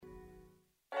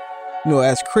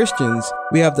As Christians,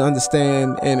 we have to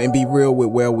understand and be real with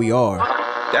where we are.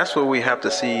 That's what we have to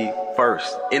see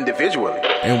first, individually.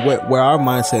 And where our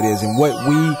mindset is and what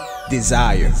we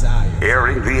desire.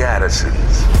 Airing the Addisons.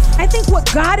 I think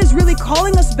what God is really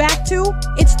calling us back to,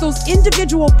 it's those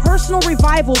individual personal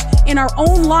revivals in our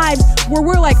own lives where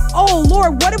we're like, oh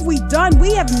Lord, what have we done?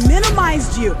 We have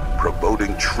minimized you.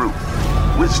 Promoting truth,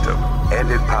 wisdom, and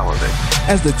empowerment.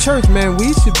 As the church, man,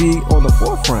 we should be on the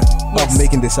forefront of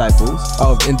making disciples,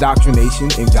 of indoctrination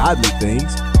and godly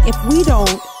things. If we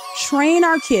don't train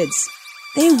our kids,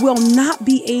 they will not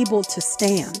be able to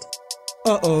stand.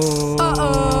 Airing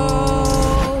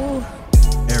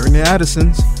the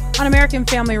Addisons. On American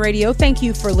Family Radio, thank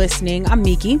you for listening. I'm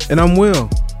Miki. And I'm Will.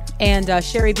 And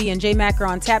Sherry B and J Mac are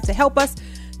on tap to help us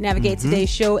navigate today's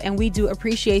show, and we do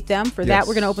appreciate them. For that,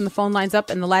 we're going to open the phone lines up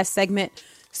in the last segment.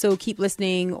 So keep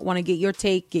listening. Want to get your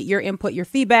take, get your input, your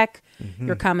feedback,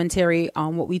 your commentary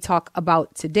on what we talk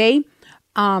about today.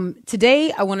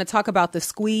 Today, I want to talk about the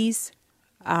squeeze.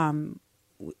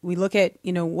 We look at,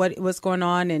 what's going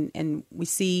on, and we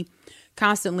see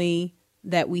constantly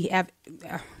that we have,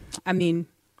 I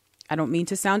don't mean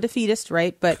to sound defeatist,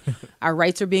 right? But our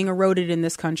rights are being eroded in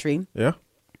this country. Yeah.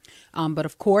 But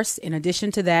of course, in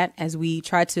addition to that, as we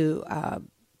try to,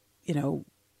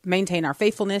 maintain our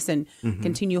faithfulness and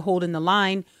continue holding the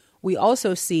line, we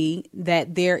also see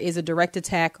that there is a direct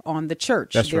attack on the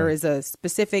church. There is a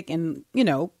specific and,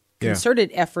 concerted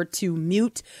effort to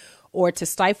mute or to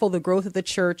stifle the growth of the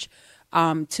church,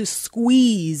 to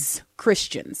squeeze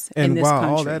Christians in this country.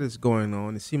 And while all that is going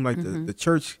on, it seems like the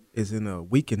church is in a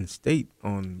weakened state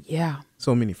on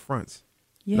so many fronts.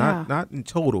 Yeah. Not in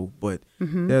total, but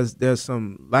there's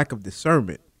some lack of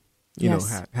discernment,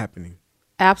 happening.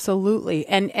 Absolutely.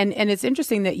 And it's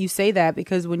interesting that you say that,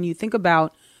 because when you think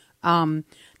about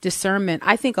discernment,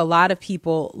 I think a lot of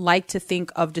people like to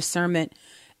think of discernment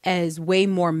as way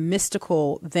more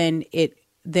mystical than it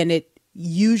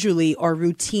usually or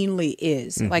routinely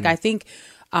is. Like, I think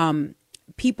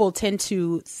people tend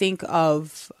to think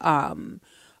of,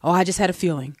 I just had a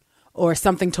feeling, or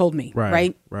something told me,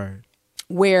 right?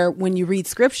 Where when you read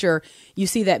scripture, you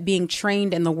see that being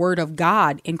trained in the word of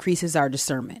God increases our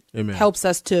discernment. Amen. Helps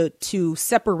us to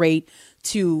separate,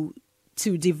 to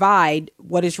divide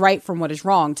what is right from what is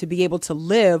wrong, to be able to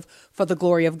live for the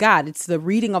glory of God. It's the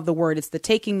reading of the word. It's the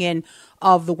taking in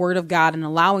of the word of God and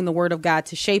allowing the word of God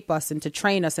to shape us and to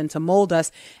train us and to mold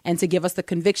us and to give us the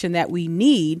conviction that we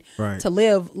need to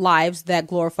live lives that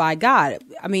glorify God.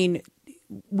 I mean,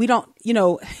 we don't,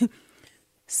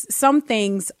 some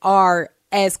things are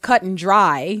as cut and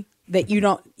dry that you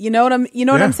don't, what I'm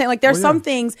saying? Like, there's some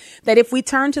things that if we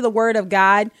turn to the word of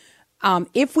God,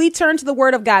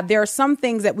 there are some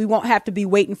things that we won't have to be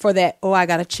waiting for that. Oh, I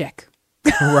got to check.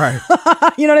 Right.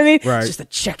 You know what I mean? Right. Just a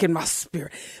check in my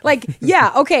spirit. Like,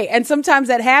 yeah. Okay. And sometimes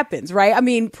that happens, right? I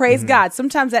mean, praise God.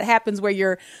 Sometimes that happens where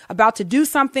you're about to do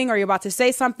something or you're about to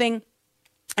say something.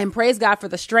 And praise God for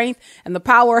the strength and the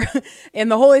power in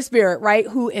the Holy Spirit, right?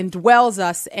 Who indwells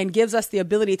us and gives us the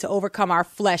ability to overcome our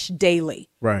flesh daily.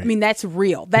 Right. I mean, that's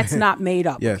real. That's not made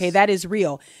up. Yes. Okay. That is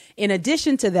real. In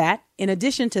addition to that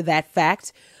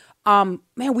fact,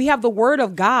 we have the word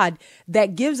of God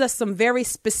that gives us some very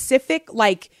specific,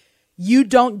 like, you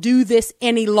don't do this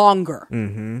any longer.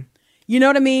 You know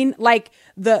what I mean? Like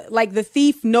the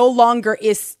thief no longer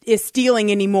is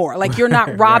stealing anymore. Like, you're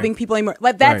not robbing people anymore.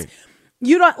 Like, that's,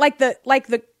 you don't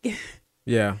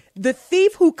the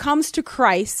thief who comes to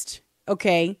Christ,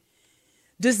 okay,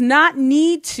 does not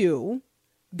need to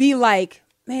be like,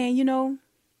 man, I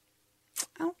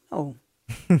don't know.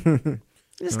 I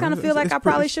just kind of feel like I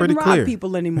probably shouldn't rob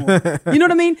people anymore. You know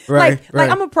what I mean? Like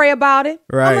I'm gonna pray about it.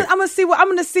 Right. I'm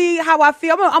gonna see how I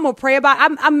feel. I'm gonna pray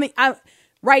about it. I'm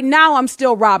right now I'm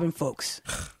still robbing folks,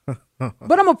 but I'm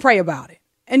gonna pray about it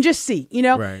and just see,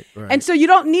 Right. And so you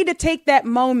don't need to take that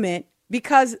moment,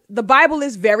 because the Bible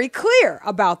is very clear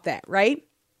about that, right?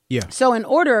 Yeah. So in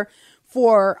order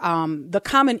for the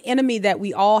common enemy that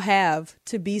we all have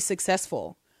to be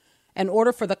successful, in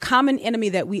order for the common enemy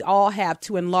that we all have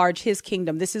to enlarge his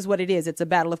kingdom, this is what it is. It's a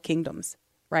battle of kingdoms,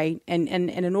 right? And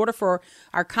in order for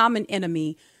our common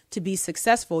enemy to be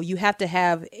successful, you have to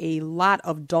have a lot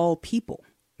of dull people.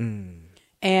 And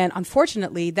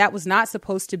unfortunately, that was not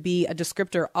supposed to be a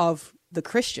descriptor of the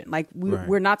Christian. Like,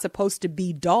 we're not supposed to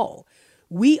be dull.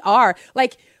 We are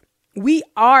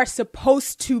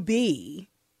supposed to be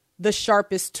the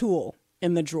sharpest tool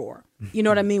in the drawer. You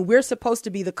know what I mean? We're supposed to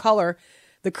be the color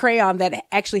crayon that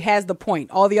actually has the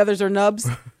point. All the others are nubs.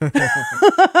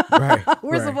 Right.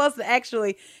 We're supposed to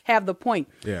actually have the point.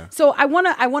 Yeah. So I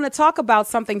want to talk about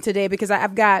something today because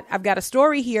I've got a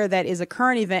story here that is a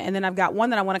current event, and then I've got one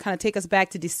that I want to kind of take us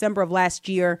back to December of last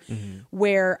year,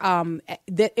 where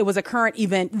it was a current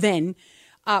event then.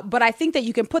 But I think that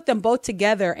you can put them both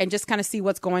together and just kind of see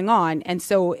what's going on. And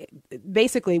so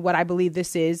basically what I believe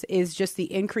this is just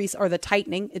the increase or the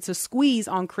tightening. It's a squeeze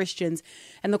on Christians.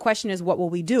 And the question is, what will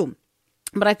we do?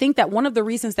 But I think that one of the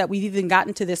reasons that we've even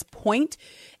gotten to this point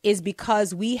is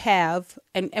because we have,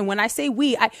 and when I say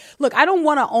we, I don't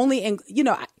want to only,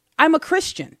 I'm a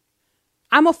Christian.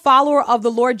 I'm a follower of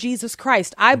the Lord Jesus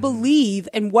Christ. I believe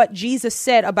in what Jesus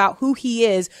said about who he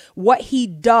is, what he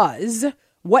does,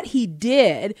 what he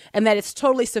did, and that it's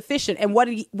totally sufficient, and what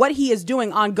he is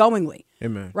doing ongoingly.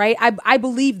 Amen. Right? I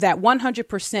believe that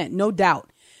 100%, no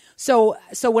doubt. So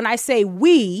when I say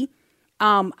we,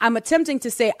 I'm attempting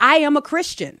to say I am a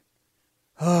Christian.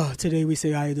 Oh, today we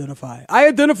say I identify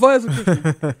as a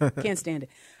Christian. Can't stand it.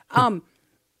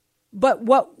 But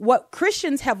what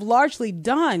Christians have largely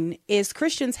done is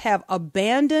Christians have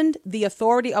abandoned the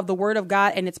authority of the Word of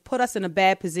God, and it's put us in a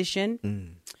bad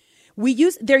position.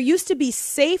 There used to be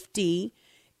safety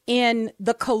in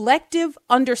the collective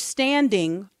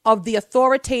understanding of the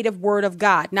authoritative Word of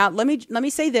God. Now, let me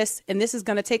say this, and this is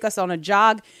going to take us on a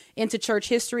jog into church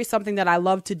history, something that I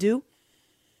love to do.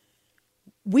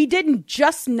 We didn't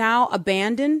just now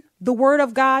abandon the Word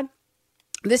of God.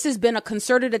 This has been a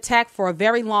concerted attack for a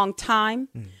very long time.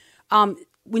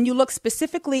 When you look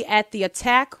specifically at the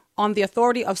attack on the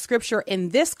authority of Scripture in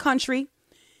this country,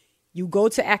 you go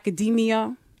to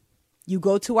academia, you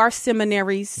go to our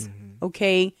seminaries,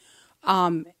 okay?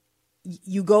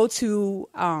 You go to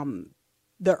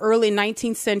the early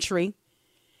 19th century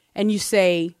and you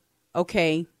say,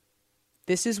 okay,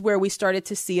 this is where we started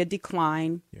to see a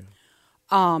decline.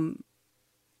 Yeah.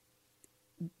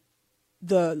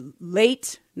 The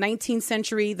late 19th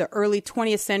century, the early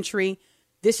 20th century,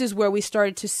 this is where we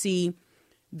started to see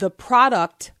the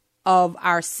product of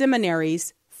our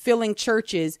seminaries filling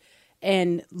churches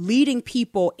and leading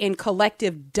people in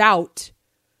collective doubt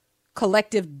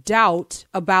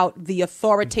about the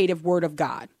authoritative Word of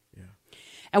God. Yeah.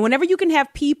 And whenever you can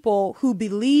have people who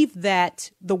believe that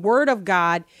the Word of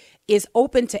God is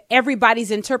open to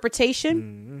everybody's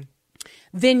interpretation,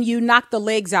 then you knock the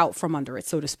legs out from under it,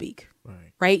 so to speak.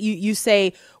 Right. You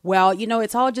say, well,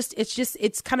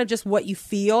 it's kind of just what you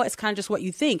feel. It's kind of just what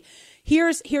you think.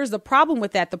 Here's the problem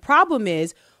with that. The problem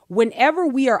is whenever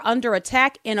we are under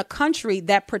attack in a country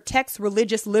that protects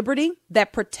religious liberty,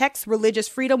 that protects religious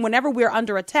freedom, whenever we're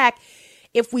under attack,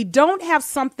 if we don't have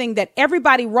something that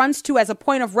everybody runs to as a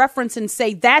point of reference and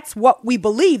say, that's what we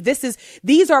believe,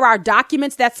 these are our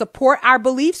documents that support our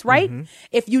beliefs, right?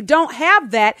 If you don't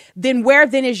have that, then where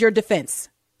then is your defense?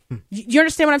 You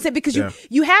understand what I'm saying? Because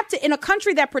you have to, in a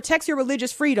country that protects your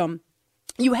religious freedom,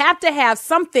 you have to have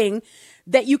something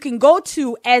that you can go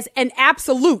to as an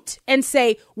absolute and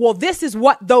say, well, this is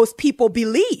what those people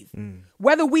believe.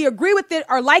 Whether we agree with it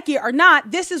or like it or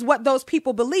not, this is what those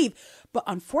people believe. But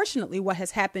unfortunately, what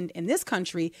has happened in this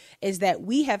country is that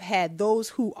we have had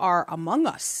those who are among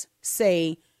us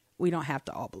say, we don't have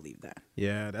to all believe that.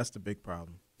 Yeah, that's the big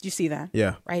problem. Do you see that?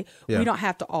 Yeah. Right? Yeah. We don't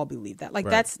have to all believe that. Like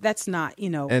Right. that's not,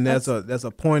 And that's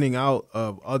a pointing out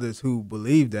of others who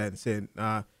believe that and said,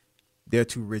 they're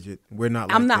too rigid. We're not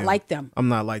like I'm not them. like them. I'm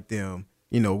not like them.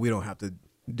 We don't have to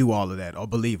do all of that or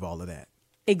believe all of that.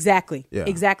 Exactly. Yeah.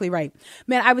 Exactly right.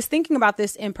 Man, I was thinking about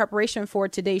this in preparation for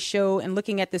today's show and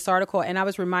looking at this article, and I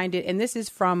was reminded, and this is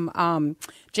from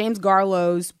James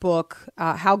Garlow's book,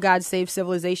 How God Saved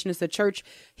Civilization. It's a church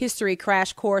history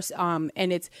crash course, and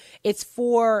it's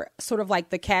for sort of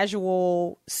like the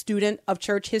casual student of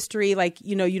church history. Like,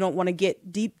 you don't want to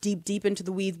get deep into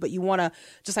the weeds, but you want to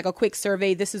just like a quick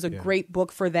survey. This is a great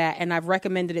book for that, and I've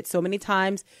recommended it so many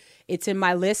times. It's in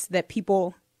my list that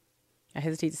people... I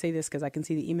hesitate to say this because I can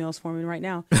see the emails forming right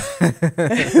now.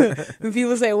 When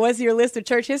people say, what's your list of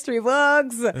church history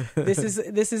books? This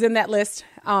is in that list.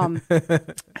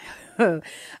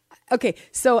 Okay,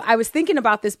 so I was thinking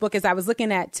about this book as I was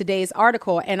looking at today's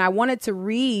article, and I wanted to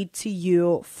read to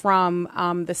you from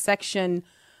the section,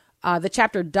 the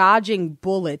chapter Dodging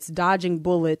Bullets,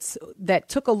 that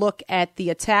took a look at the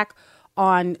attack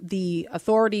on the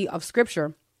authority of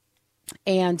Scripture.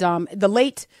 And the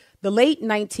late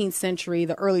 19th century,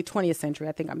 the early 20th century,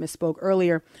 I think I misspoke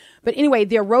earlier. But anyway,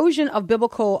 the erosion of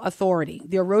biblical authority.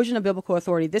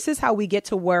 This is how we get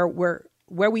to where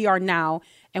we are now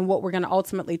and what we're going to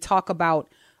ultimately talk about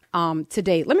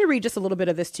today. Let me read just a little bit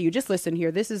of this to you. Just listen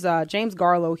here. This is James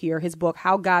Garlow here, his book,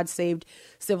 How God Saved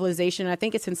Civilization. I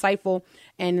think it's insightful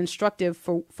and instructive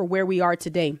for where we are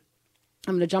today.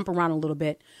 I'm going to jump around a little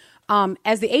bit.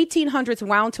 As the 1800s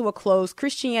wound to a close,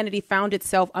 Christianity found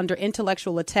itself under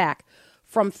intellectual attack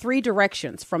from three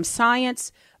directions: from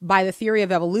science by the theory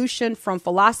of evolution, from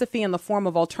philosophy in the form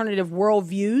of alternative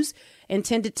worldviews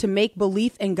intended to make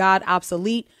belief in God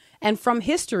obsolete, and from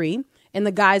history in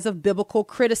the guise of biblical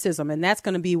criticism. And that's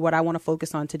going to be what I want to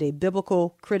focus on today,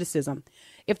 biblical criticism.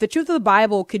 If the truth of the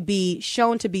Bible could be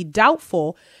shown to be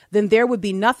doubtful, then there would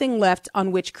be nothing left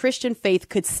on which Christian faith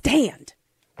could stand.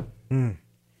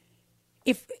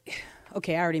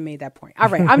 Okay, I already made that point. All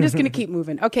right, I'm just going to keep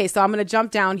moving. Okay, so I'm going to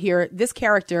jump down here. This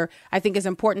character, I think, is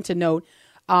important to note.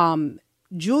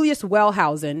 Julius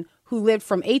Wellhausen, who lived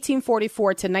from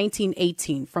 1844 to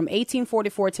 1918. From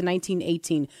 1844 to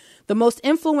 1918. The most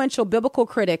influential biblical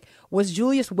critic was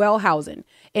Julius Wellhausen.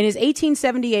 In his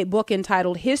 1878 book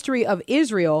entitled History of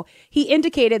Israel, he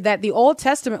indicated that the Old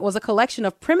Testament was a collection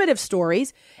of primitive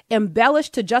stories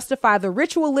embellished to justify the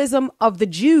ritualism of the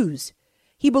Jews.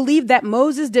 He believed that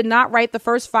Moses did not write the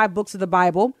first 5 books of the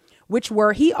Bible, which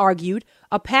were, he argued,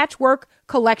 a patchwork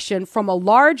collection from a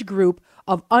large group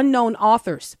of unknown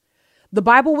authors. The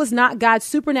Bible was not God's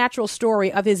supernatural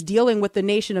story of his dealing with the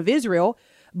nation of Israel,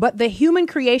 but the human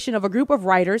creation of a group of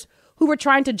writers who were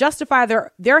trying to justify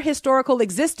their historical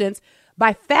existence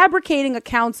by fabricating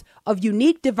accounts of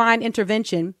unique divine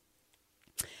intervention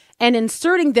and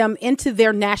inserting them into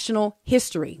their national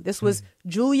history. This was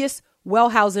Julius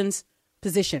Wellhausen's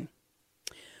position.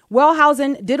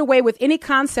 Wellhausen did away with any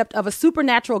concept of a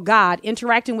supernatural God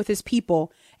interacting with his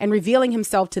people and revealing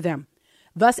himself to them.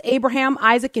 Thus, Abraham,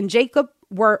 Isaac, and Jacob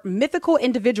were mythical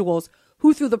individuals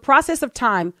who, through the process of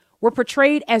time, were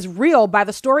portrayed as real by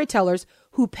the storytellers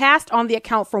who passed on the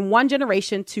account from one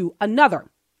generation to another.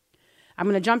 I'm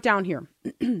going to jump down here.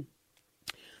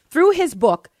 Through his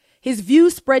book, his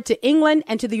views spread to England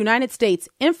and to the United States,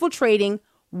 infiltrating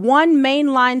one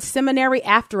mainline seminary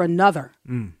after another.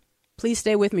 Please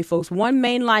stay with me, folks. One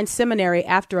mainline seminary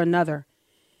after another.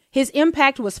 His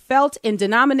impact was felt in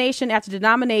denomination after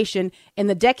denomination in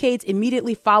the decades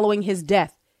immediately following his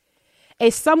death. A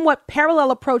somewhat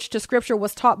parallel approach to scripture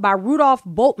was taught by Rudolf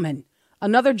Bultmann,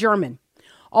 another German.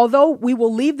 Although we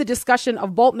will leave the discussion of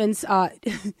Bultmann's,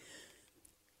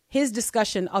 his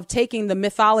discussion of taking the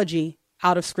mythology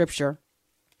out of scripture,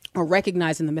 or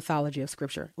recognizing the mythology of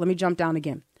scripture. Let me jump down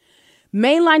again.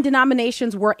 Mainline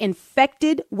denominations were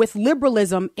infected with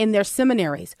liberalism in their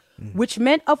seminaries, which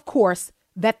meant, of course,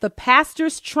 that the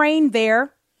pastors trained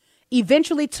there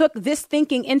eventually took this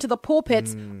thinking into the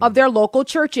pulpits of their local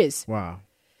churches. Wow.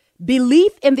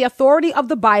 Belief in the authority of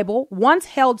the Bible, once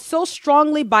held so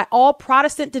strongly by all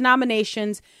Protestant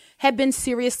denominations, had been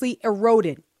seriously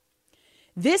eroded.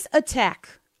 This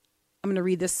attack, I'm going to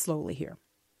read this slowly here.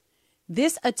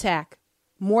 This attack,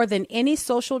 more than any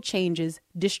social changes,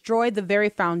 destroyed the very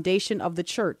foundation of the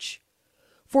church.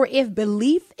 For if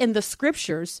belief in the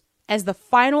scriptures as the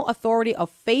final authority of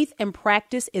faith and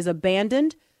practice is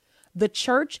abandoned, the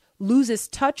church loses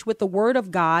touch with the word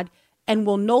of God and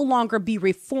will no longer be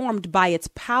reformed by its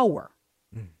power.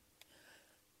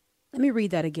 Let me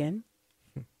read that again.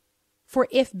 For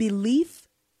if belief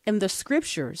in the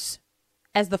scriptures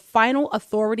as the final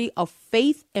authority of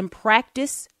faith and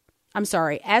practice,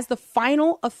 as the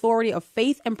final authority of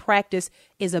faith and practice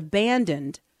is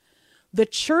abandoned, the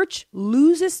church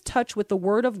loses touch with the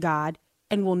word of God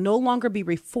and will no longer be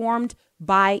reformed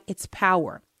by its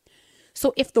power.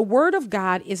 So if the word of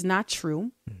God is not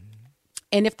true,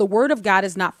 and if the word of God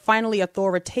is not finally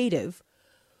authoritative,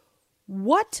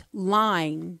 what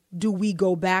line do we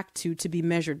go back to be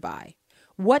measured by?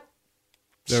 What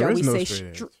shall we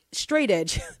say straight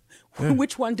edge?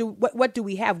 Which one what do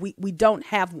we have? We don't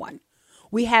have one.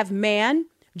 We have man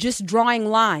just drawing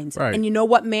lines. Right. And you know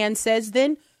what man says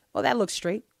then? Well, that looks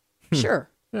straight. Sure.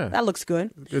 Yeah. That looks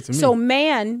good. So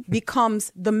man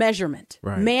becomes the measurement.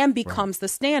 Right. Man becomes the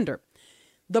standard.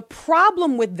 The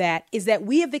problem with that is that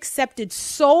we have accepted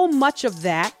so much of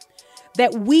that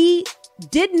we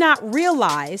did not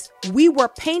realize we were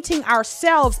painting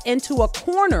ourselves into a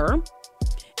corner.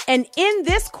 And in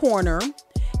this corner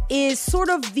is sort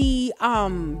of the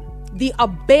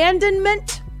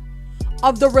abandonment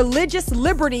of the religious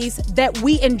liberties that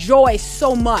we enjoy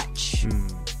so much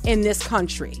in this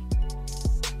country.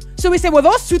 So we say, well,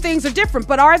 those two things are different,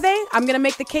 but are they? I'm going to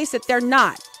make the case that they're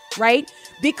not, right?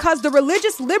 Because the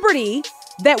religious liberty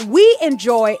that we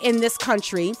enjoy in this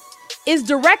country is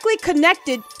directly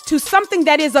connected to something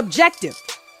that is objective.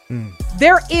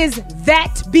 There is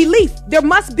that belief. There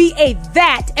must be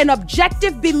an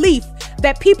objective belief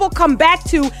that people come back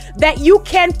to that you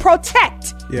can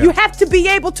protect. Yeah. You have to be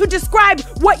able to describe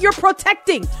what you're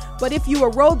protecting. But if you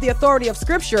erode the authority of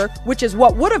Scripture, which is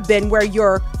what would have been where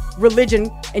your religion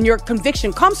and your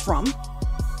conviction comes from,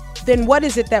 then what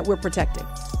is it that we're protecting?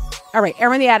 All right,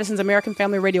 Aaron the Addisons, American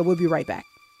Family Radio. We'll be right back.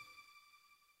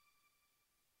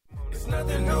 It's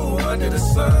nothing new under the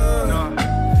sun.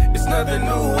 It's nothing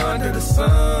new under the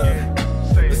sun.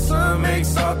 The sun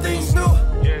makes all things new.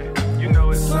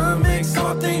 The sun makes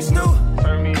all things new.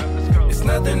 It's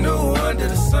nothing new under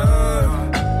the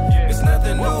sun. It's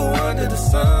nothing new under the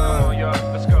sun.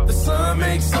 The sun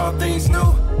makes all things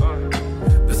new.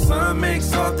 The sun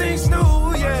makes all things new.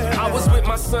 I was with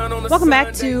my son on the Welcome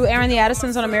back to Aaron the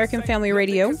Addisons on American Family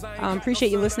Radio.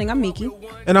 Appreciate you listening. I'm Miki.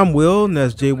 And I'm Will, and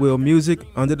that's J. Will Music,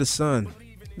 Under the Sun.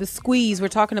 The squeeze. We're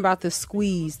talking about the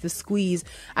squeeze.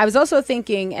 I was also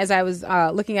thinking, as I was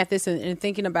looking at this and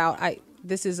thinking about,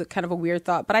 this is a kind of a weird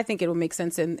thought, but I think it will make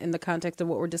sense in the context of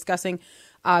what we're discussing.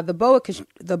 The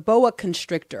boa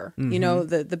constrictor, you know,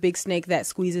 the big snake that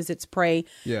squeezes its prey.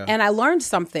 Yeah. And I learned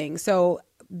something. So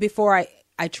before I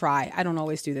don't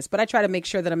always do this, but I try to make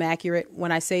sure that I'm accurate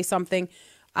when I say something.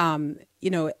 You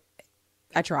know,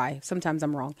 I try. Sometimes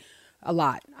I'm wrong.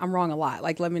 I'm wrong a lot.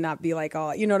 Like, let me not be like,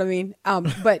 oh, you know what I mean?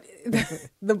 But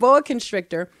the boa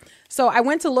constrictor. So I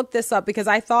went to look this up because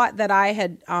I thought that I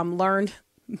had learned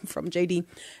from JD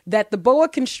that the boa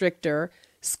constrictor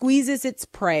squeezes its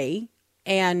prey,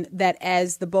 and that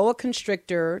as the boa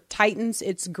constrictor tightens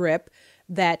its grip,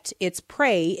 that its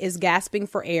prey is gasping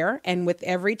for air. And with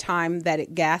every time that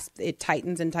it gasps, it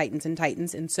tightens and tightens and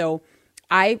tightens. And so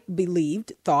I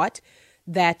thought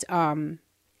that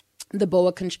the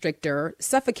boa constrictor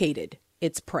suffocated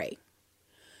its prey.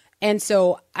 And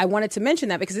so I wanted to mention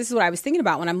that because this is what I was thinking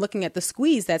about when I'm looking at the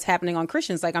squeeze that's happening on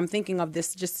Christians. Like, I'm thinking of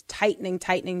this just tightening.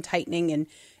 And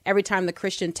every time the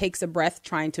Christian takes a breath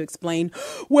trying to explain,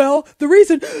 well, the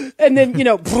reason, and then, you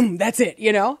know, boom, that's it,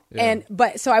 you know? Yeah.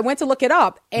 So I went to look it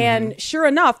up, and sure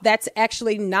enough, that's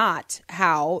actually not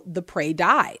how the prey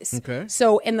dies. Okay.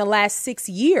 So in the last 6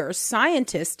 years,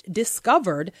 scientists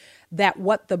discovered that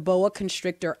what the boa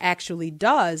constrictor actually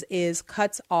does is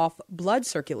cuts off blood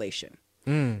circulation.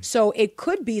 So it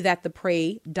could be that the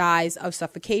prey dies of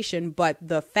suffocation, but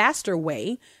the faster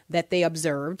way that they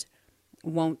observed,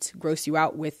 won't gross you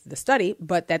out with the study,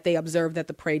 but that they observed that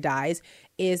the prey dies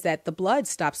is that the blood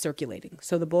stops circulating.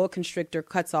 So the boa constrictor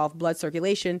cuts off blood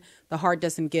circulation. The heart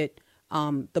doesn't get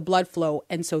the blood flow,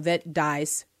 and so that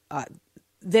dies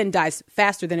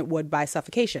faster than it would by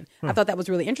suffocation. I thought that was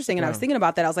really interesting, and I was thinking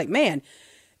about that. I was like, man,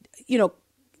 you know,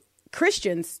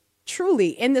 Christians truly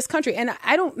in this country, and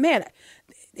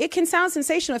it can sound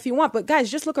sensational if you want, but guys,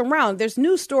 just look around. There's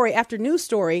news story after news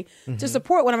story to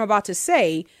support what I'm about to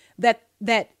say, that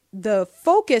the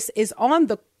focus is on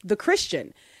the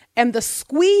Christian, and the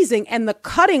squeezing and the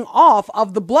cutting off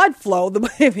of the blood flow,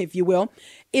 if you will,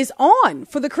 is on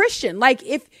for the Christian. Like,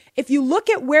 if you look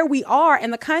at where we are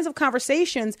and the kinds of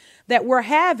conversations that we're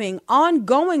having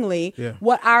ongoingly,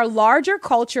 what our larger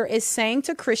culture is saying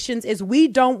to Christians is, we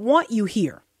don't want you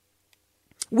here.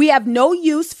 We have no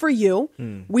use for you.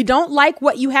 We don't like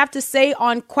what you have to say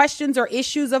on questions or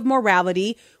issues of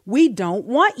morality. We don't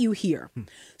want you here.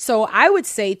 So I would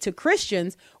say to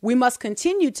Christians, we must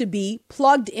continue to be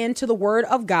plugged into the word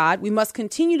of God. We must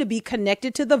continue to be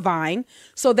connected to the vine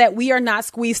so that we are not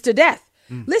squeezed to death.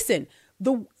 Listen,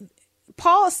 the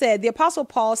Apostle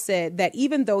Paul said that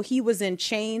even though he was in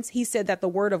chains, he said that the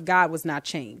word of God was not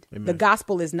chained. Amen. The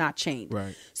gospel is not chained.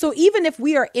 Right. So even if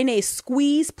we are in a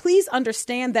squeeze, please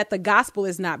understand that the gospel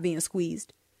is not being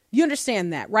squeezed. You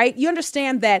understand that, right? You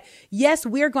understand that, yes,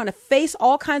 we're going to face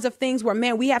all kinds of things where,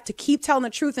 man, we have to keep telling the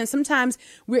truth. And sometimes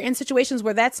we're in situations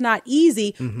where that's not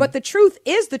easy, but the truth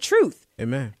is the truth.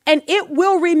 Amen. And it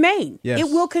will remain. Yes. It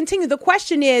will continue. The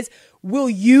question is, will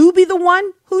you be the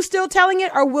one who's still telling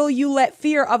it, or will you let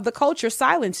fear of the culture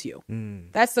silence you?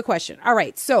 That's the question. All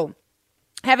right. So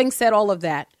having said all of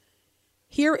that,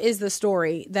 here is the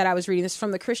story that I was reading. This is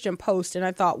from the Christian Post. And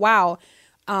I thought, wow.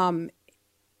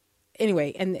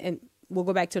 Anyway, and we'll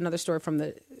go back to another story from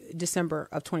the December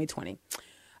of 2020.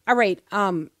 All right.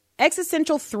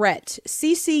 Existential threat.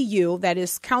 CCU, that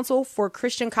is Council for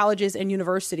Christian Colleges and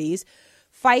Universities,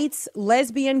 fights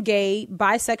lesbian, gay,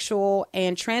 bisexual,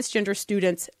 and transgender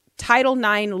students' Title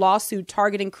IX lawsuit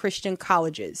targeting Christian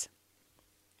colleges.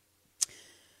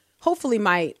 Hopefully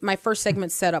my first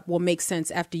segment setup will make sense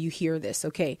after you hear this.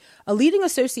 Okay. A leading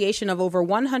association of over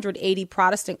 180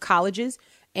 Protestant colleges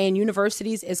and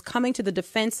universities is coming to the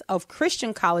defense of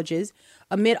Christian colleges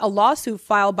amid a lawsuit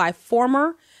filed by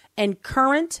former and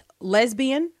current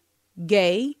lesbian,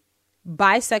 gay,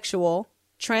 bisexual,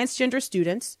 transgender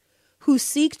students who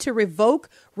seek to revoke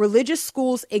religious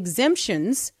schools'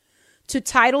 exemptions to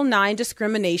Title IX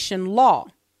discrimination law.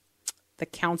 The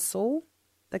Council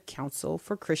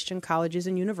for Christian Colleges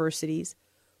and Universities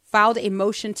filed a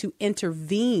motion to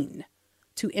intervene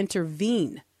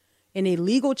in a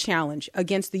legal challenge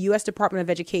against the U.S. Department of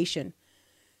Education,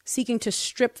 seeking to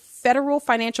strip federal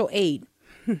financial aid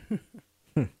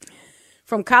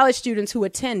from college students who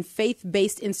attend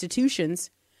faith-based institutions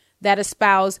that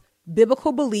espouse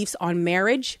biblical beliefs on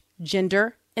marriage,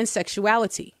 gender, and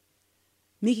sexuality.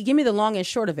 Miki, give me the long and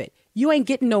short of it. You ain't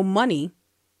getting no money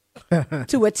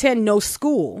to attend no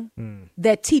school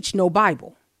that teach no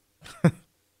Bible.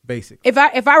 Basically. If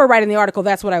I were writing the article,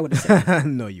 that's what I would have said.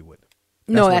 No, you wouldn't.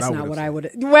 No, that's not what I would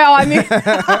have. Well, I mean,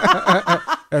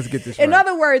 let's get this right. In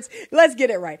other words, let's get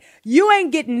it right. You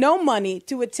ain't getting no money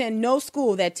to attend no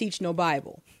school that teach no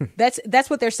Bible. That's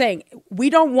what they're saying. We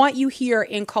don't want you here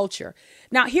in culture.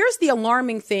 Now, here's the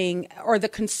alarming thing, or the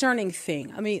concerning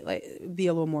thing. I mean, be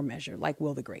a little more measured, like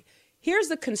Will the Great. Here's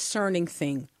the concerning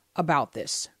thing about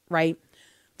this, right?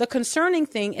 The concerning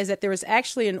thing is that there is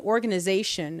actually an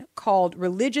organization called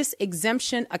Religious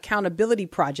Exemption Accountability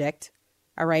Project,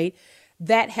 all right,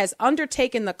 that has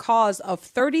undertaken the cause of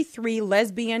 33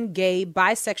 lesbian, gay,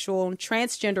 bisexual, and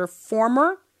transgender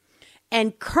former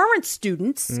and current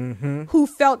students who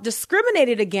felt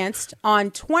discriminated against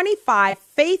on 25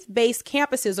 faith-based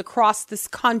campuses across this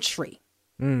country.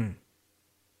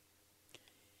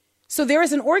 So there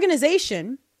is an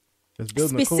organization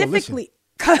specifically,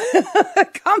 come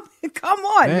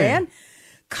on, man,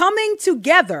 coming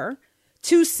together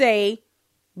to say,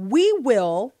 we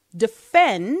will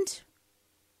defend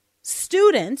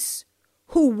students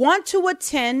who want to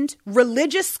attend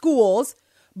religious schools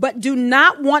but do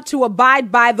not want to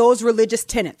abide by those religious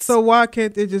tenets. So why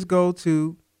can't they just go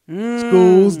to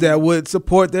schools that would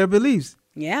support their beliefs?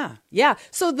 Yeah.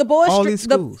 So the boa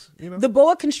the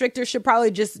boa constrictor should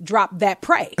probably just drop that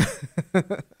prey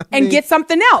and get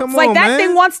something else. Like that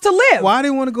thing wants to live. Why do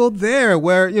they want to go there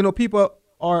where, people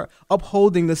are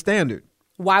upholding the standard?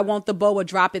 Why won't the boa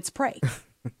drop its prey?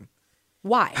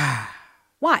 Why?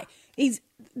 Why?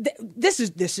 This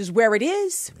is where it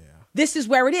is. Yeah. This is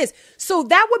where it is. So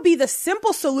that would be the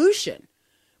simple solution,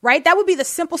 right? That would be the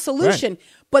simple solution. Right.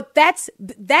 But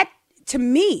that to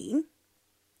me,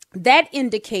 that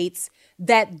indicates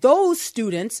that those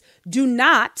students do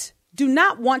not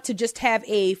want to just have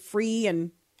a free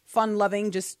and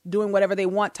fun-loving, just doing whatever they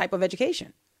want type of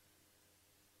education.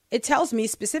 It tells me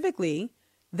specifically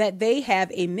that they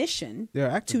have a mission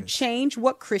to change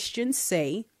what Christians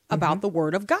say about the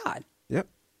Word of God. Yep.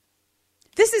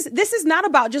 This is not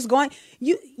about just going.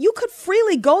 You could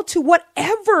freely go to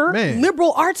whatever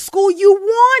liberal arts school you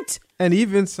want, and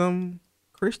even some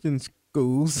Christian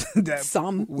schools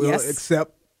that will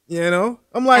accept.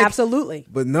 I'm like, absolutely.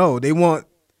 But no, they want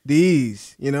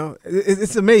these.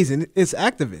 It's amazing. It's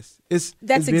activists.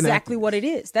 That's exactly what it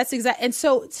is. That's exactly. And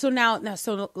so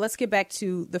now let's get back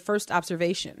to the first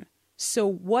observation.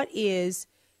 So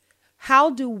how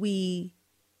do we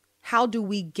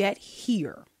get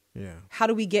here? Yeah. How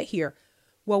do we get here?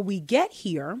 Well, we get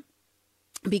here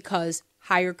because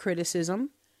higher criticism,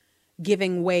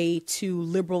 giving way to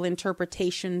liberal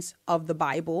interpretations of the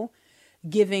Bible,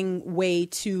 giving way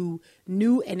to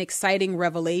new and exciting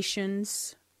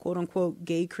revelations, quote unquote,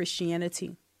 gay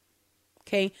Christianity.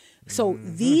 Okay. So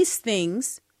these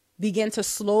things begin to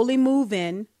slowly move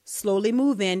in,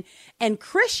 and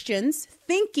Christians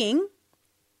thinking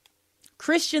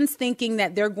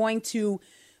that they're going to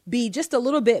be just a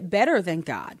little bit better than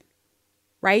God,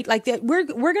 right? Like that we're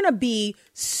going to be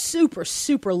super,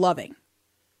 super loving.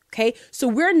 Okay. So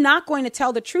we're not going to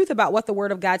tell the truth about what the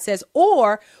Word of God says,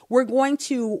 or we're going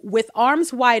to, with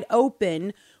arms wide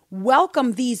open,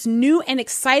 welcome these new and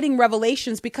exciting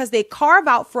revelations because they carve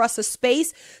out for us a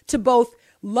space to both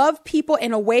love people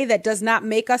in a way that does not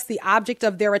make us the object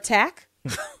of their attack.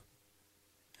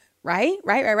 Right.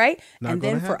 And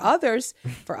then for others,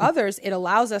 it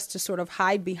allows us to sort of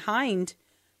hide behind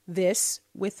this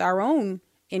with our own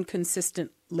inconsistent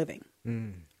living.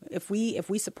 If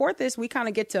we support this, we kind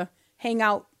of get to hang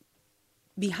out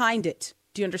behind it.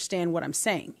 Do you understand what I'm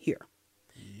saying here?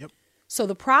 Yep. So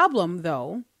the problem,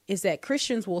 though, is that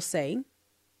Christians will say,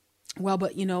 well,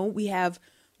 but we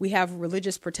have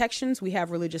religious protections, we have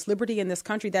religious liberty in this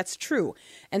country. That's true.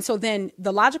 And so then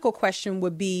the logical question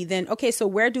would be then, okay, so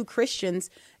where do Christians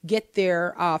get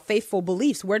their faithful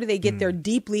beliefs? Where do they get their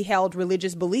deeply held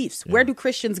religious beliefs? Yeah. Where do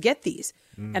Christians get these?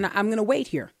 And I'm going to wait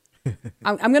here.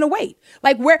 I'm going to wait.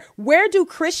 Like where do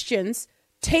Christians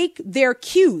take their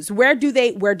cues? Where do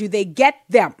they get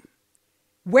them?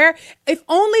 If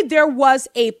only there was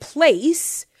a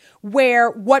place where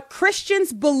what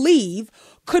Christians believe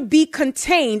could be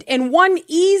contained in one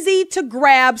easy to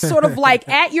grab, sort of like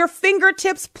at your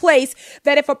fingertips place,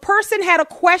 that if a person had a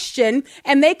question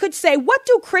and they could say, what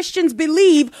do Christians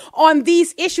believe on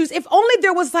these issues? If only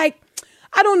there was like,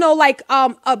 I don't know, like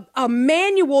a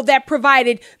manual that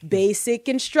provided basic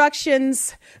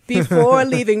instructions before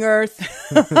leaving Earth.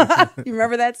 You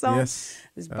remember that song? Yes.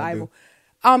 This Bible.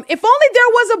 If only there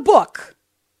was a book.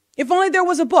 If only there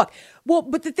was a book. Well,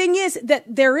 but the thing is that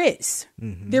there is.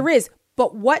 Mm-hmm. There is.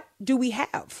 But what do we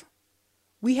have?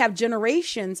 We have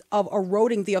generations of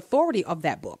eroding the authority of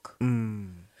that book.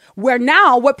 Where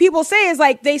now what people say is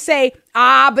like, they say,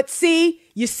 but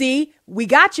you see, we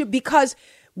got you, because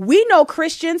we know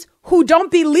Christians who don't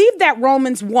believe that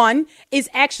Romans 1 is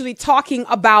actually talking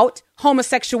about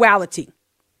homosexuality.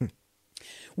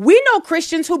 We know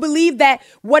Christians who believe that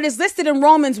what is listed in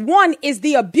Romans 1 is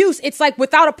the abuse. It's like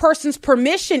without a person's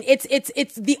permission.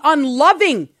 It's the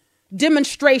unloving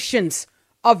demonstrations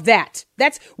of that.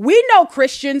 We know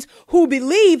Christians who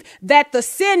believe that the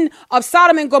sin of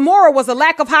Sodom and Gomorrah was a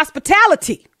lack of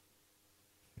hospitality.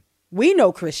 We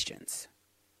know Christians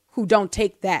who don't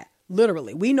take that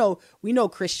literally. We know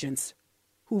Christians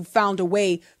who found a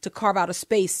way to carve out a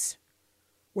space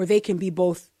where they can be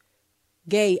both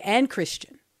gay and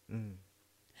Christian.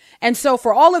 And so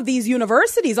for all of these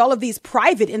universities, all of these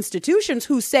private institutions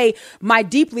who say my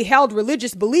deeply held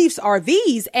religious beliefs are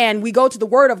these, and we go to the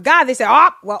word of God, they say,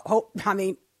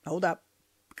 hold up,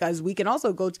 because we can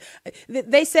also go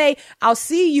they say, I'll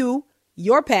see you,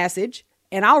 your passage,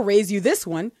 and I'll raise you this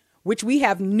one, which we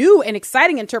have new and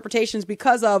exciting interpretations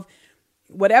because of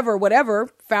whatever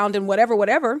found in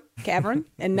whatever cavern,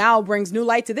 and now brings new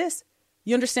light to this.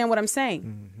 You understand what I'm saying?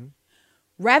 Mm-hmm.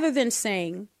 Rather than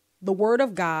saying the word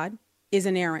of God is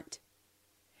inerrant.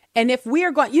 And if we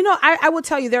are going, I will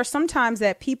tell you, there are some times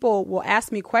that people will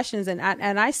ask me questions and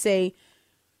I say,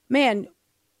 man,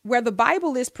 where the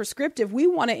Bible is prescriptive, we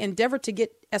want to endeavor to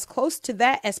get as close to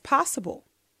that as possible.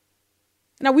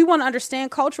 Now, we want to understand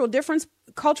cultural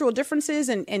differences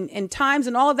and times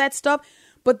and all of that stuff.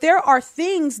 But there are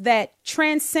things that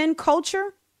transcend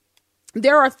culture.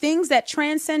 There are things that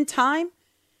transcend time,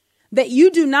 that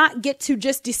you do not get to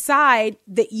just decide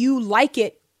that you like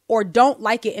it or don't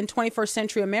like it in 21st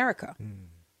century America.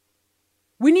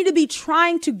 We need to be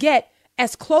trying to get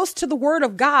as close to the word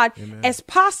of God as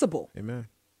possible. Amen.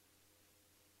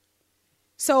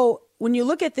 So when you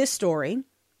look at this story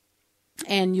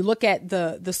and you look at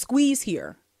the squeeze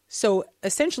here, so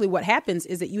essentially what happens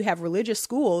is that you have religious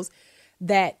schools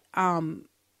that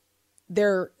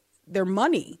their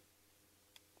money,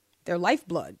 their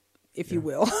lifeblood, if you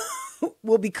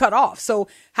will be cut off. So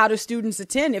how do students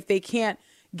attend if they can't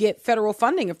get federal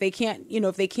funding, if they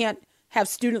can't have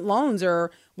student loans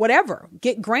or whatever,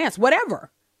 get grants,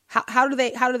 whatever? How do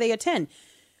they attend?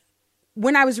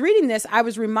 When I was reading this, I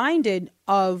was reminded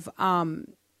of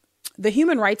the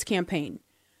Human Rights Campaign.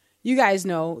 You guys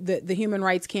know the Human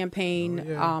Rights Campaign,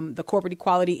 the Corporate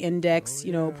Equality Index,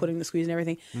 putting the squeeze and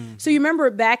everything. Mm-hmm. So you remember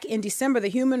back in December, the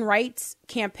Human Rights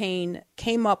Campaign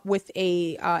came up with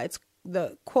it's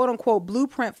the quote unquote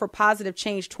blueprint for positive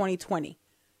change 2020.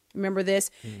 Remember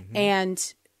this? Mm-hmm.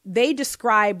 And they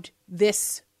described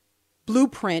this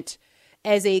blueprint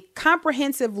as a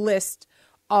comprehensive list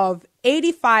of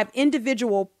 85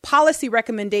 individual policy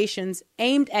recommendations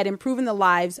aimed at improving the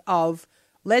lives of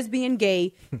lesbian,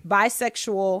 gay,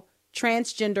 bisexual,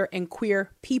 transgender, and queer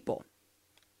people.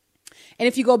 And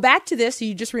if you go back to this,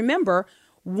 you just remember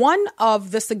one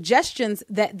of the suggestions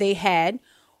that they had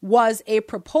was a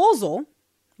proposal,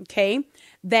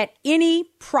 that any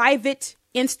private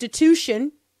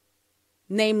institution,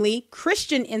 namely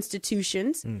Christian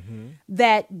institutions,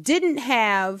 that didn't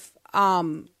have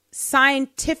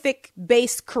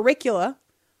scientific-based curricula,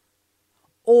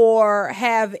 or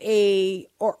have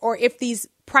or if these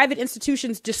private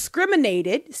institutions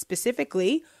discriminated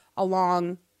specifically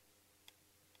along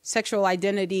sexual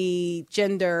identity,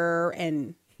 gender,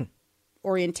 and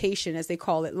orientation, as they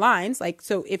call it, lines.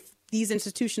 So if these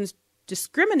institutions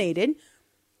discriminated,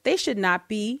 they should not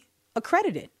be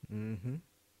accredited. Mm-hmm.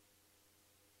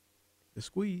 The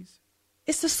squeeze.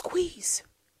 It's the squeeze.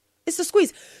 It's the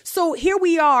squeeze. So here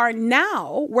we are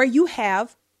now where you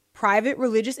have private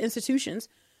religious institutions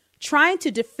trying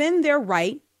to defend their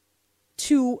right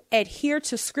to adhere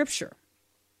to Scripture.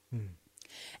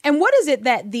 And what is it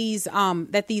that these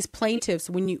plaintiffs,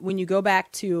 when you go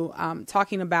back to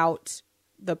talking about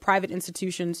the private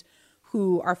institutions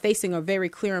who are facing a very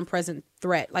clear and present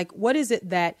threat, like what is it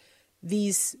that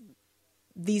these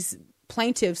these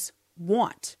plaintiffs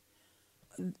want.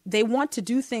 They want to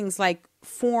do things like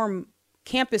form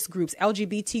campus groups,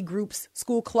 LGBT groups,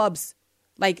 school clubs.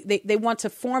 Like they want to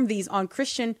form these on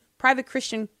private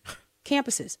Christian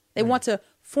campuses. They want to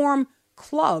form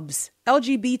clubs,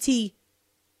 LGBTQ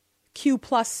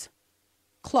plus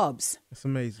clubs. That's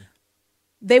amazing.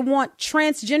 They want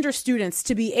transgender students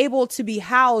to be able to be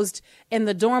housed in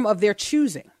the dorm of their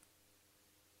choosing.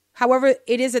 However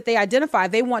it is that they identify,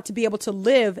 they want to be able to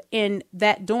live in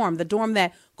that dorm, the dorm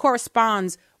that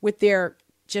corresponds with their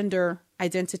gender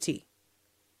identity.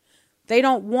 They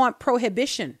don't want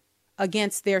prohibition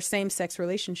against their same-sex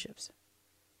relationships.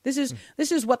 This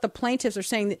is what the plaintiffs are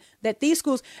saying, that these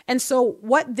schools. And so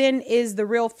what then is the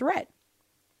real threat?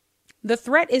 The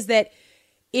threat is that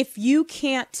if you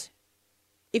can't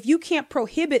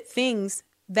prohibit things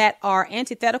that are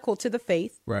antithetical to the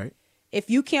faith, right? If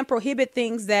you can't prohibit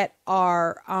things that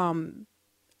are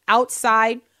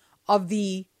outside of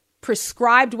the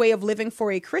prescribed way of living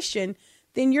for a Christian,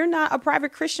 then you're not a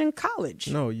private Christian college.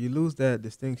 No, you lose that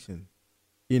distinction.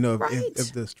 You know, right.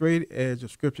 if the straight edge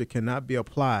of Scripture cannot be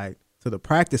applied to the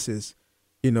practices,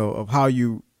 of how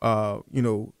you,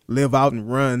 live out and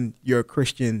run your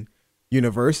Christian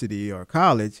university or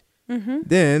college,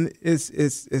 then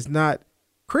it's not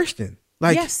Christian.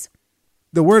 Like, yes.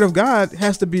 The word of God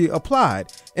has to be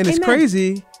applied. And it's Amen.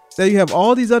 Crazy that you have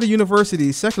all these other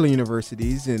universities, secular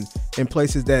universities, and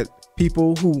places that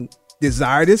people who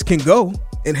desire this can go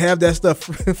and have that stuff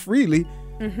freely.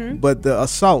 Mm-hmm. But the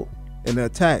assault and the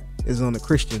attack is on the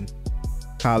Christian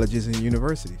colleges and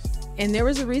universities. And there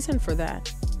is a reason for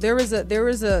that. There is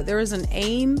an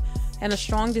aim and a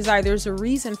strong desire. There's a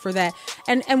reason for that.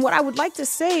 And what I would like to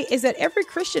say is that every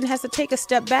Christian has to take a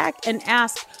step back and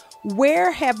ask,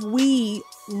 where have we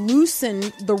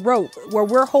loosened the rope where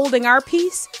we're holding our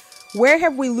peace? Where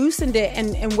have we loosened it?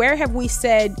 And where have we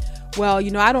said, well,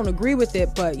 I don't agree with it,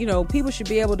 but, people should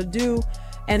be able to do.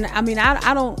 And I mean,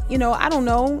 I don't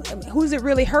know. Who's it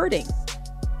really hurting?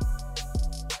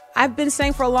 I've been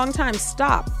saying for a long time,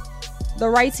 stop. The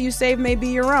rights you save may be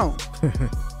your own.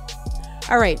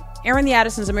 All right. Airing the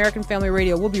Addisons, American Family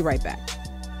Radio. We'll be right back.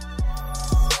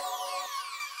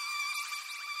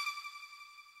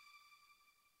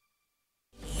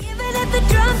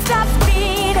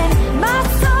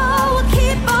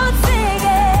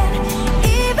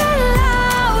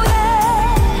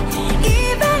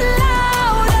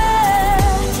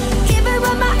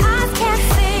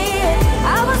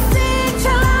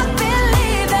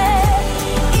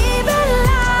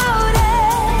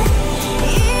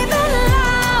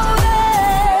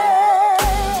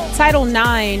 Title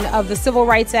IX of the Civil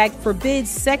Rights Act forbids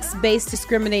sex-based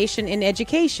discrimination in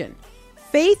education.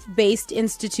 Faith-based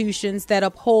institutions that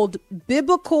uphold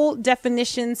biblical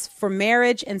definitions for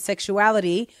marriage and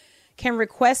sexuality can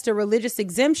request a religious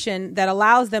exemption that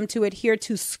allows them to adhere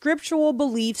to scriptural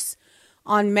beliefs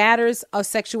on matters of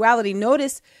sexuality.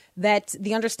 Notice that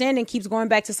the understanding keeps going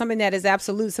back to something that is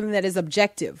absolute, something that is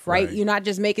objective, right? You're not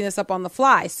just making this up on the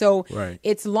fly. So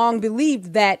It's long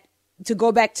believed that, to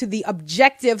go back to the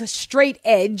objective straight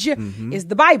edge, is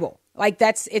the Bible. Like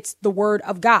it's the word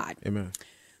of God. Amen.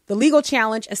 The legal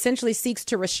challenge essentially seeks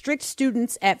to restrict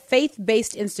students at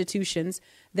faith-based institutions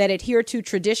that adhere to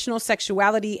traditional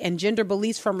sexuality and gender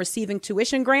beliefs from receiving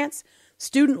tuition grants,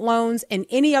 student loans, and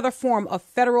any other form of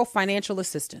federal financial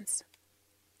assistance.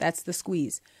 That's the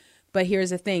squeeze. But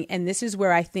here's the thing, and this is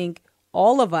where I think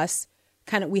all of us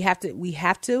we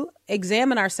have to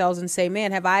examine ourselves and say,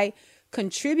 man, have I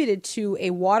contributed to a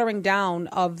watering down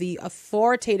of the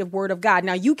authoritative word of God?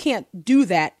 Now, you can't do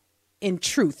that in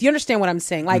truth. You understand what I'm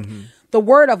saying? Like the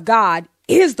word of God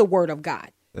is the word of God.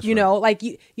 That's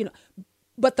right.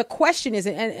 But the question is,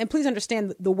 and please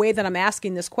understand the way that I'm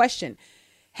asking this question,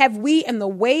 have we, in the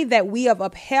way that we have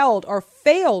upheld or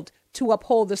failed to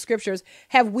uphold the scriptures,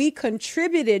 have we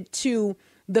contributed to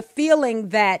the feeling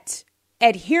that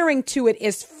adhering to it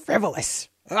is frivolous?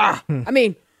 I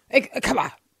mean, come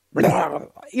on.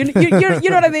 You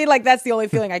know what I mean? Like, that's the only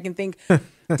feeling I can think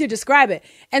to describe it.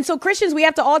 And so Christians, we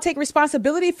have to all take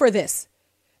responsibility for this.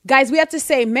 Guys, we have to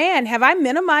say, man, have I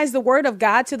minimized the word of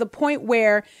God to the point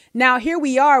where now here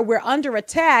we are, we're under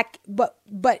attack, but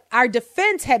our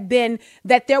defense had been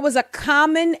that there was a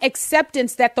common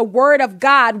acceptance that the word of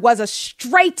God was a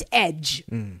straight edge,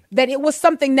 that it was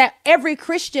something that every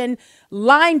Christian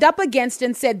lined up against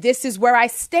and said, this is where I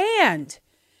stand.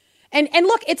 And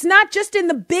look, it's not just in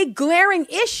the big glaring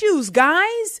issues,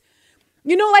 guys.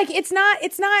 It's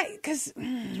not because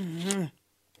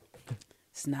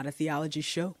it's not a theology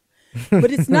show,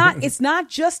 but it's not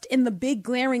just in the big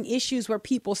glaring issues where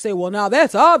people say, well, now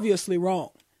that's obviously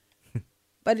wrong.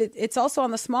 But it's also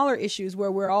on the smaller issues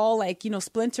where we're all like,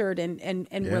 splintered and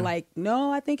we're like,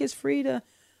 no, I think it's free to,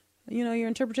 your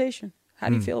interpretation. How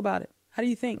do you feel about it? How do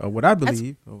you think? Or what I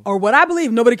believe. Or what I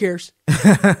believe. Nobody cares.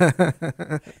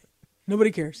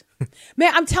 Nobody cares.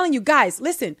 Man, I'm telling you guys,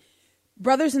 listen,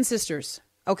 brothers and sisters,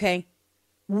 okay?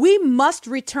 We must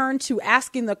return to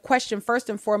asking the question first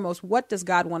and foremost, what does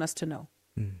God want us to know?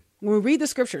 When we read the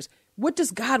scriptures, what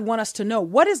does God want us to know?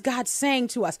 What is God saying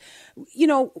to us?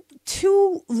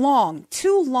 Too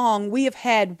long, we have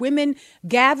had women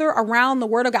gather around the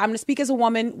word of God. I'm going to speak as a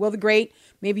woman, Will the Great.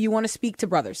 Maybe you want to speak to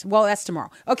brothers. Well, that's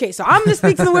tomorrow. Okay, so I'm going to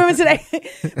speak to the women today.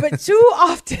 But too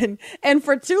often and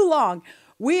for too long,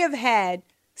 we have had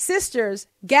sisters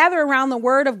gather around the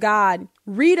word of God,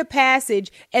 read a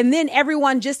passage, and then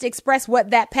everyone just express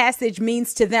what that passage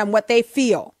means to them, what they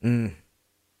feel.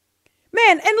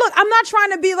 Man, and look, I'm not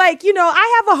trying to be like,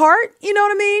 I have a heart. You know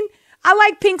what I mean? I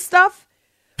like pink stuff,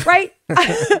 right?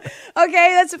 Okay,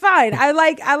 that's fine. I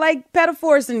like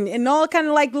pedophores and all kind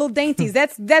of like little dainties.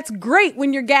 That's great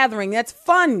when you're gathering. That's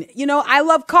fun. I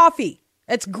love coffee.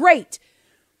 That's great.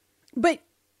 But,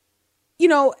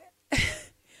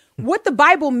 what the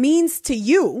Bible means to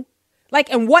you,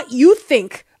 and what you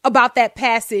think about that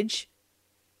passage.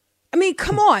 I mean,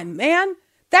 come on, man.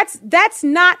 That's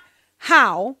not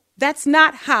how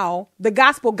the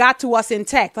gospel got to us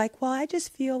intact. I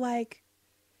just feel like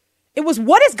it was,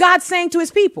 what is God saying to his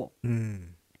people?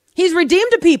 He's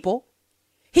redeemed a people.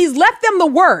 He's left them the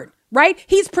word, right?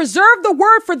 He's preserved the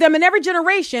word for them in every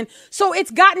generation. So it's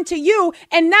gotten to you.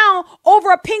 And now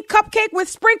over a pink cupcake with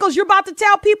sprinkles, you're about to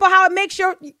tell people how it makes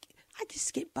I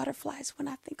just get butterflies when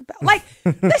I think about,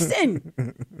 listen,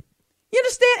 you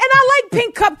understand? And I like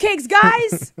pink cupcakes,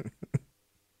 guys.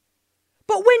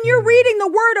 But when you're reading the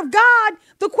word of God,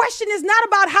 the question is not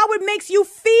about how it makes you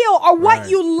feel or what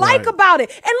you like about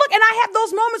it. And look, and I have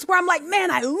those moments where I'm like,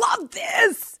 man, I love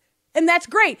this. And that's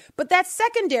great. But that's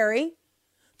secondary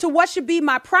to what should be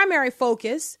my primary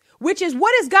focus, which is,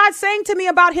 what is God saying to me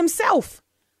about himself?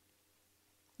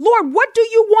 Lord, what do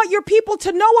you want your people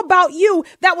to know about you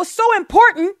that was so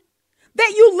important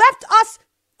that you left us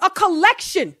a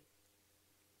collection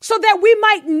so that we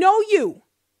might know you?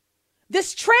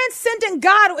 This transcendent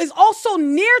God is also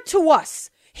near to us.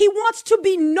 He wants to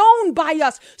be known by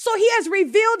us. So he has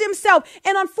revealed himself.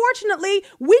 And unfortunately,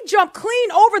 we jump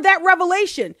clean over that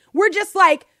revelation. We're just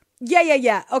like,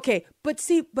 yeah. Okay. But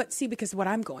see, because of what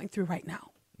I'm going through right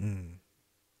now. And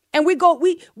we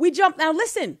jump. Now,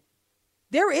 listen,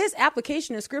 there is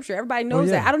application in scripture. Everybody knows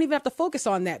that. I don't even have to focus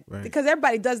on that because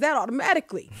everybody does that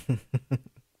automatically.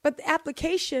 But the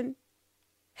application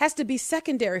has to be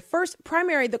secondary. First,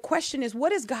 primary, the question is,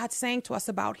 what is God saying to us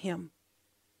about him?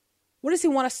 What does he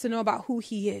want us to know about who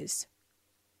he is?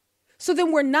 So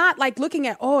then we're not looking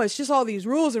at, it's just all these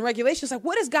rules and regulations.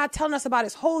 What is God telling us about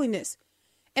his holiness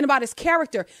and about his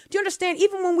character? Do you understand?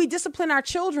 Even when we discipline our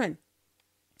children,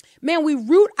 man, we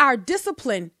root our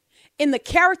discipline in the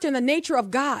character and the nature of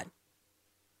God.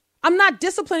 I'm not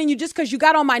disciplining you just because you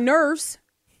got on my nerves.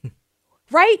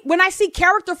 Right? When I see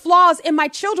character flaws in my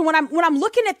children, when I'm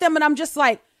looking at them and I'm just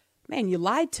like, man, you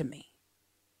lied to me.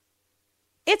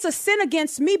 It's a sin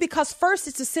against me because first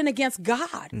it's a sin against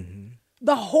God,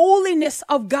 the holiness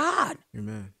of God.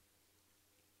 Amen.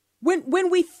 When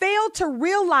we fail to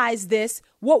realize this,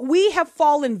 what we have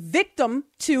fallen victim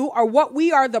to or what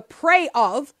we are the prey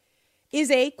of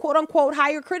is a quote unquote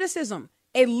higher criticism,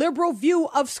 a liberal view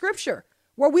of scripture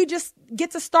where we just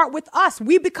get to start with us.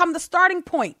 We become the starting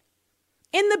point.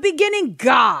 In the beginning,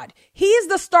 God, he is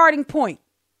the starting point.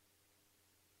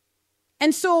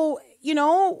 And so,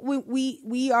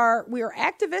 we are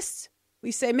activists.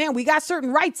 We say, man, we got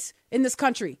certain rights in this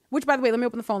country, which, by the way, let me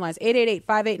open the phone lines.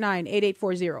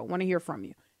 888-589-8840. Want to hear from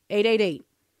you.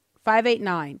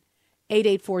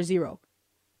 888-589-8840.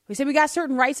 We say we got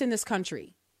certain rights in this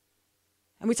country.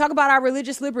 And we talk about our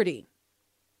religious liberty.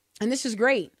 And this is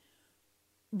great.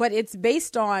 But it's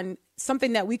based on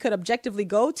something that we could objectively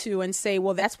go to and say,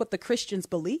 well, that's what the Christians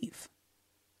believe.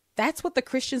 That's what the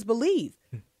Christians believe.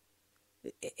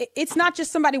 It's not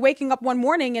just somebody waking up one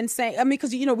morning and saying,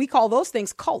 because, we call those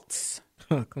things cults.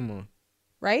 Come on.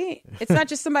 Right? It's not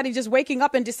just somebody just waking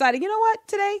up and deciding, you know what,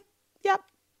 today? Yep.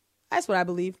 That's what I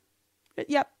believe.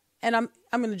 Yep. And I'm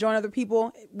going to join other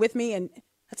people with me. And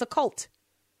that's a cult.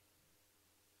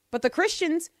 But the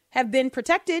Christians have been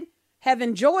protected, have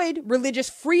enjoyed religious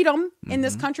freedom in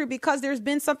this country because there's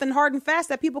been something hard and fast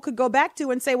that people could go back to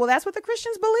and say, well, that's what the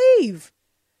Christians believe.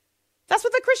 That's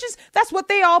what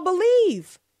they all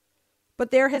believe.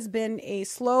 But there has been a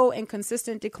slow and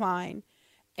consistent decline.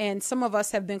 And some of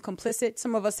us have been complicit.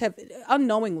 Some of us have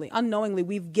unknowingly,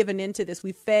 we've given into this.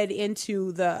 We've fed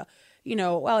into the,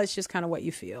 well, it's just kind of what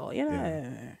you feel,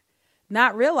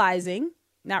 not realizing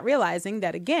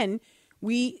that, again,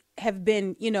 we have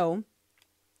been,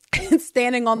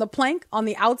 standing on the plank on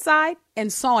the outside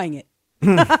and sawing it. You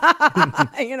know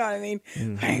what I mean?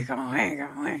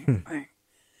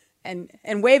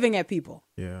 And waving at people.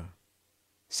 Yeah.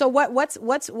 So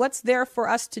what's there for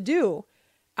us to do?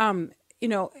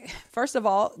 First of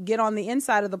all, get on the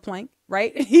inside of the plank,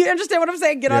 right? You understand what I'm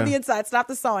saying? Get on the inside, stop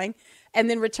the sawing, and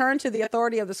then return to the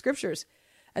authority of the scriptures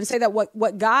and say that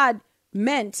what God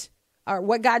meant, or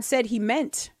what God said he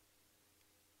meant.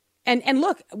 And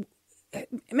look,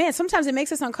 man, sometimes it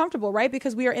makes us uncomfortable, right?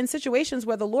 Because we are in situations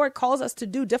where the Lord calls us to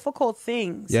do difficult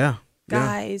things. Yeah.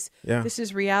 Guys, this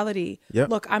is reality. Yep.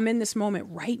 Look, I'm in this moment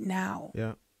right now.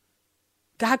 Yeah.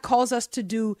 God calls us to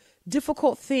do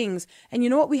difficult things. And you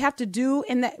know what we have to do?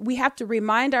 And that we have to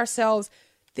remind ourselves,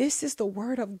 this is the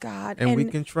word of God. And we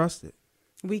can trust it.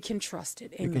 We can trust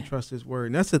it. Amen. We can trust his word.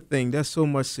 And that's the thing. There's so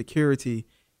much security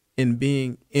in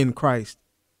being in Christ,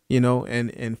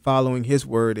 and following his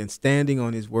word and standing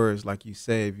on his words. Like you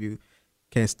say, if you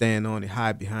can't stand on it,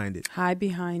 hide behind it. Hide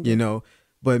behind it.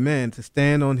 But man, to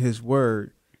stand on his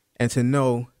word and to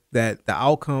know that the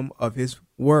outcome of his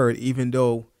word, even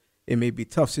though it may be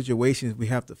tough situations we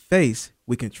have to face,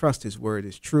 we can trust his word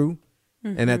is true.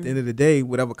 Mm-hmm. And at the end of the day,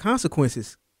 whatever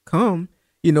consequences come,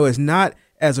 it's not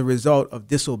as a result of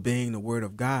disobeying the word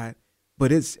of God,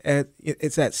 but it's at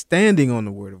standing on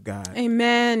the word of God.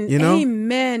 Amen.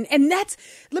 Amen. And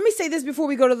let me say this before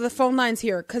we go to the phone lines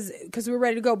here, because we're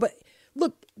ready to go. But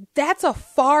look, that's a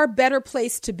far better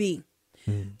place to be.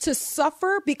 To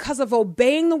suffer because of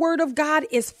obeying the word of God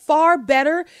is far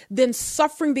better than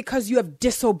suffering because you have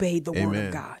disobeyed the word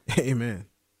of God. Amen.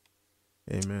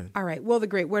 Amen. All right. Will the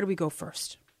Great, where do we go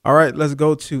first? All right. Let's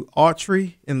go to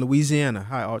Autry in Louisiana.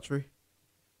 Hi, Autry.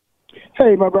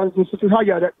 Hey, my brothers and sisters. How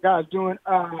y'all guys doing?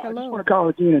 Hello. I just want to call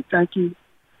again and thank you.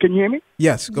 Can you hear me?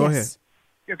 Yes. Go ahead.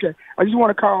 Okay. I just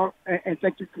want to call and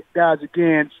thank you guys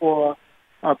again for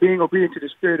being obedient to the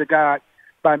Spirit of God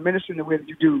by ministering the way that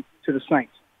you do to the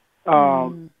saints.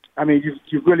 I mean,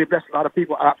 you've really blessed a lot of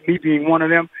people, me being one of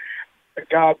them.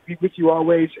 God be with you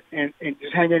always and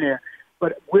just hang in there.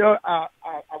 But, Will, I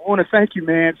want to thank you,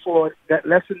 man, for that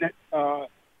lesson that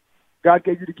God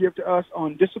gave you to give to us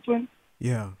on discipline.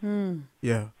 Yeah.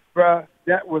 Yeah. Bruh,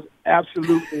 that was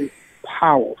absolutely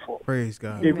powerful. Praise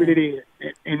God. It really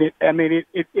is. And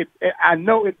I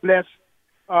know it blessed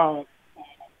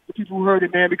the people who heard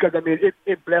it, man, because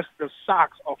it blessed the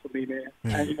socks off of me,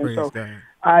 man. Praise God.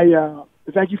 I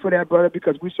thank you for that, brother,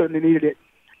 because we certainly needed it.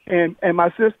 And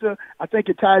my sister, I think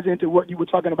it ties into what you were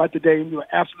talking about today, and you were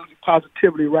absolutely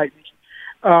positively right.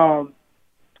 Part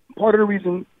of the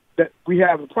reason that we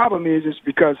have a problem is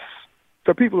because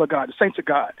the people of God, the saints of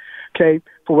God, okay,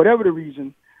 for whatever the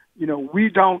reason, we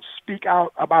don't speak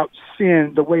out about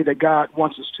sin the way that God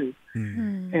wants us to.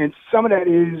 Mm-hmm. And some of that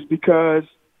is because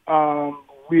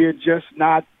we're just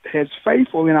not as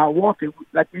faithful in our walk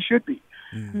like we should be.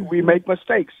 Mm-hmm. We make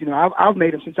mistakes. I've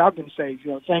made them since I've been saved.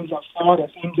 Things I've thought,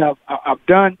 things I've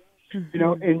done.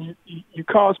 Mm-hmm. And you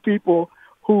cause people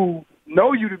who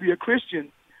know you to be a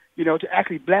Christian, to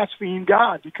actually blaspheme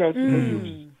God because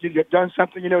you've done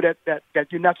something, that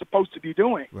you're not supposed to be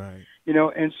doing. Right.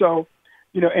 And so,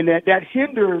 and that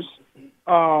hinders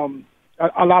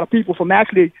a lot of people from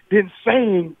actually then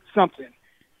saying something.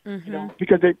 Mm-hmm.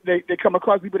 Because they come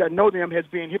across people that know them as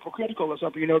being hypocritical or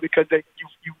something, because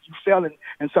you fell in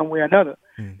some way or another,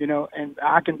 and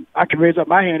I can raise up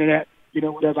my hand in that,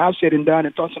 whatever I've said and done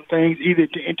and thought some things either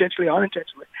intentionally or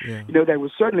unintentionally, that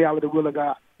was certainly out of the will of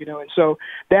God, and so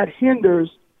that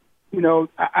hinders,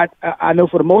 I know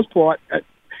for the most part,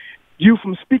 you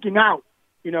from speaking out,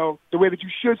 the way that you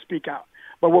should speak out.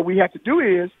 But what we have to do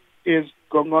is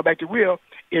going back to Will,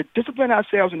 is discipline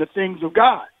ourselves in the things of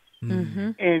God.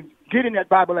 Mm-hmm. And get in that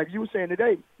Bible, like you were saying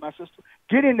today, my sister.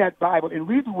 Get in that Bible and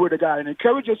read the Word of God and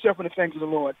encourage yourself in the things of the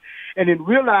Lord. And then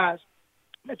realize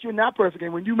that you're not perfect.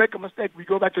 And when you make a mistake, we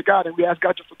go back to God and we ask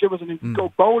God to forgive us, and then we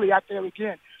go boldly out there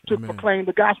again to proclaim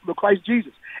the gospel of Christ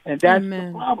Jesus. And that's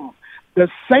the problem. The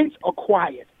saints are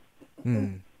quiet.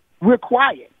 We're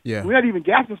quiet. Yeah. We're not even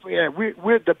gasping for air.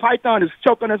 The python is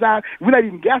choking us out. We're not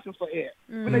even gasping for air.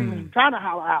 We're not even trying to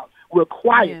holler out. We're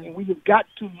quiet, and we have got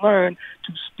to learn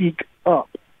to speak up.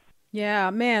 Yeah,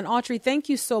 man, Autry, thank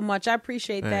you so much. I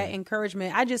appreciate that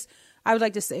encouragement. I would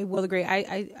like to say, Will the Great,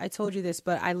 I told you this,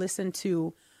 but I listened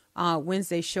to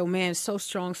Wednesday's show. Man, so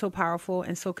strong, so powerful,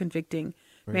 and so convicting.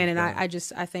 Man, and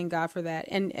I thank God for that.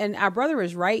 And our brother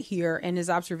is right here in his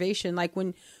observation. Like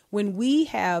when when we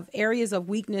have areas of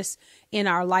weakness in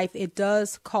our life, it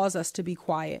does cause us to be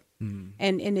quiet.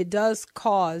 And it does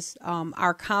cause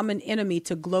our common enemy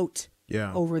to gloat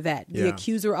over that. The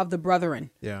accuser of the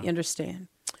brethren. Yeah. You understand?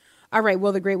 All right.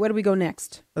 Well, the great. Where do we go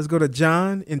next? Let's go to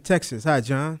John in Texas. Hi,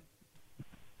 John.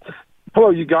 Hello,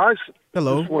 you guys.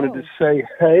 Hello. Just wanted to say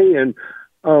hey, and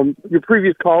your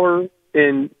previous caller,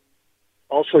 and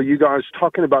also you guys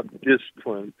talking about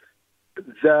discipline.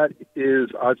 That is,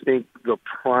 I think, the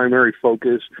primary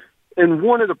focus. And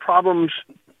one of the problems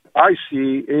I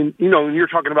see, and you're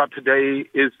talking about today,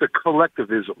 is the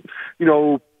collectivism.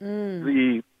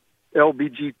 The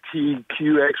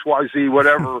LBGTQXYZ,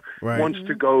 whatever, wants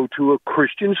to go to a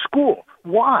Christian school.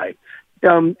 Why?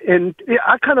 And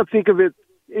I kind of think of it,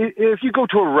 if you go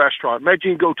to a restaurant,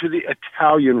 imagine you go to the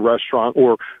Italian restaurant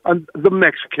or the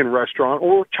Mexican restaurant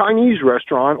or Chinese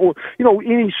restaurant or,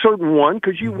 any certain one,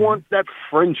 because you want that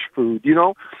French food,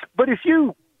 But if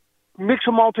you mix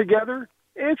them all together,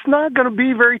 it's not going to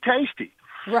be very tasty.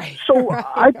 Right. So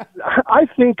I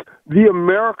think the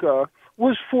America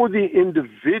was for the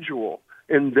individual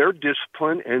and their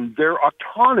discipline and their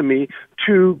autonomy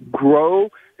to grow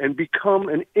and become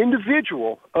an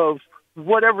individual of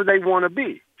whatever they want to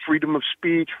be. Freedom of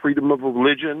speech, freedom of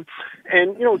religion.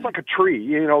 And, it's like a tree.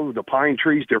 The pine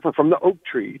tree is different from the oak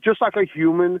tree. Just like a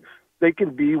human, they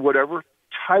can be whatever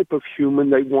type of human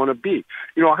they want to be.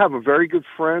 I have a very good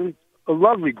friend, a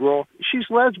lovely girl. She's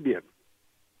lesbian.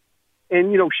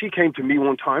 And, she came to me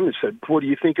one time and said, what do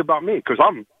you think about me? Because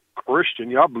I'm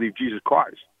Christian. I believe Jesus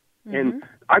Christ. Mm-hmm. And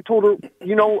I told her,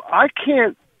 I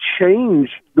can't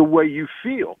change the way you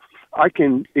feel. I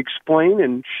can explain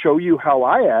and show you how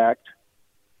I act,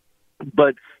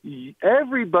 but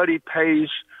everybody pays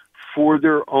for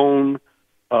their own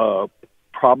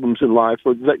problems in life,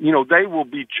 or that they will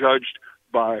be judged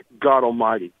by God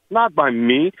Almighty, not by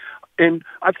me. And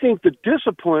I think the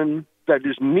discipline that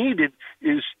is needed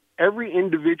is every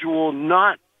individual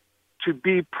not to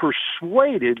be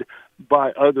persuaded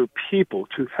by other people,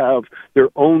 to have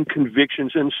their own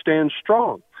convictions and stand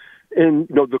strong. And,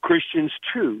 the Christians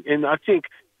too. And I think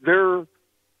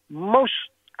most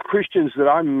Christians that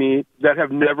I meet that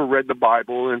have never read the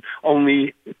Bible and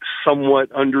only somewhat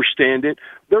understand it,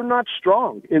 they're not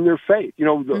strong in their faith.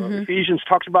 Ephesians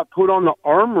talks about put on the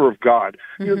armor of God,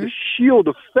 the shield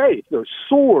of faith, the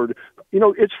sword.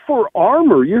 It's for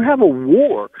armor. You have a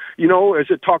war, as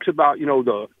it talks about,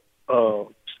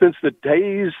 since the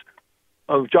days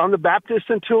of John the Baptist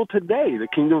until today, the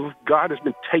kingdom of God has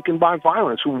been taken by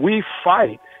violence. We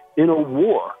fight in a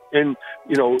war. And,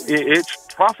 it's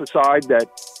prophesied that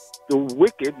the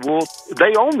wicked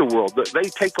they own the world, they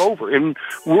take over. And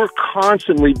we're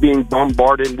constantly being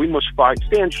bombarded. We must fight,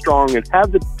 stand strong, and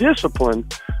have the discipline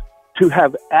to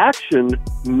have action,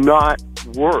 not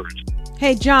words.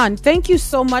 Hey, John, thank you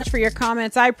so much for your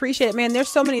comments. I appreciate it, man. There's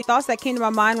so many thoughts that came to my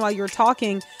mind while you were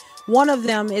talking. One of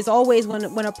them is always when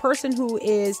a person who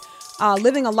is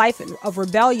living a life of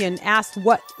rebellion asks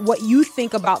what you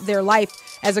think about their life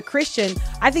as a Christian.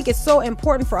 I think it's so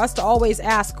important for us to always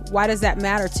ask, why does that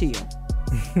matter to you?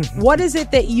 What is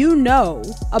it that you know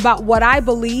about what I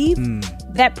believe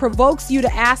that provokes you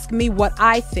to ask me what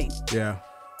I think? Yeah.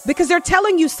 Because they're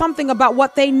telling you something about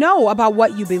what they know about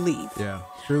what you believe. Yeah,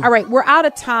 true. All right, we're out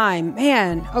of time.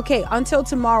 Man, okay, until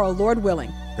tomorrow, Lord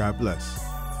willing. God bless.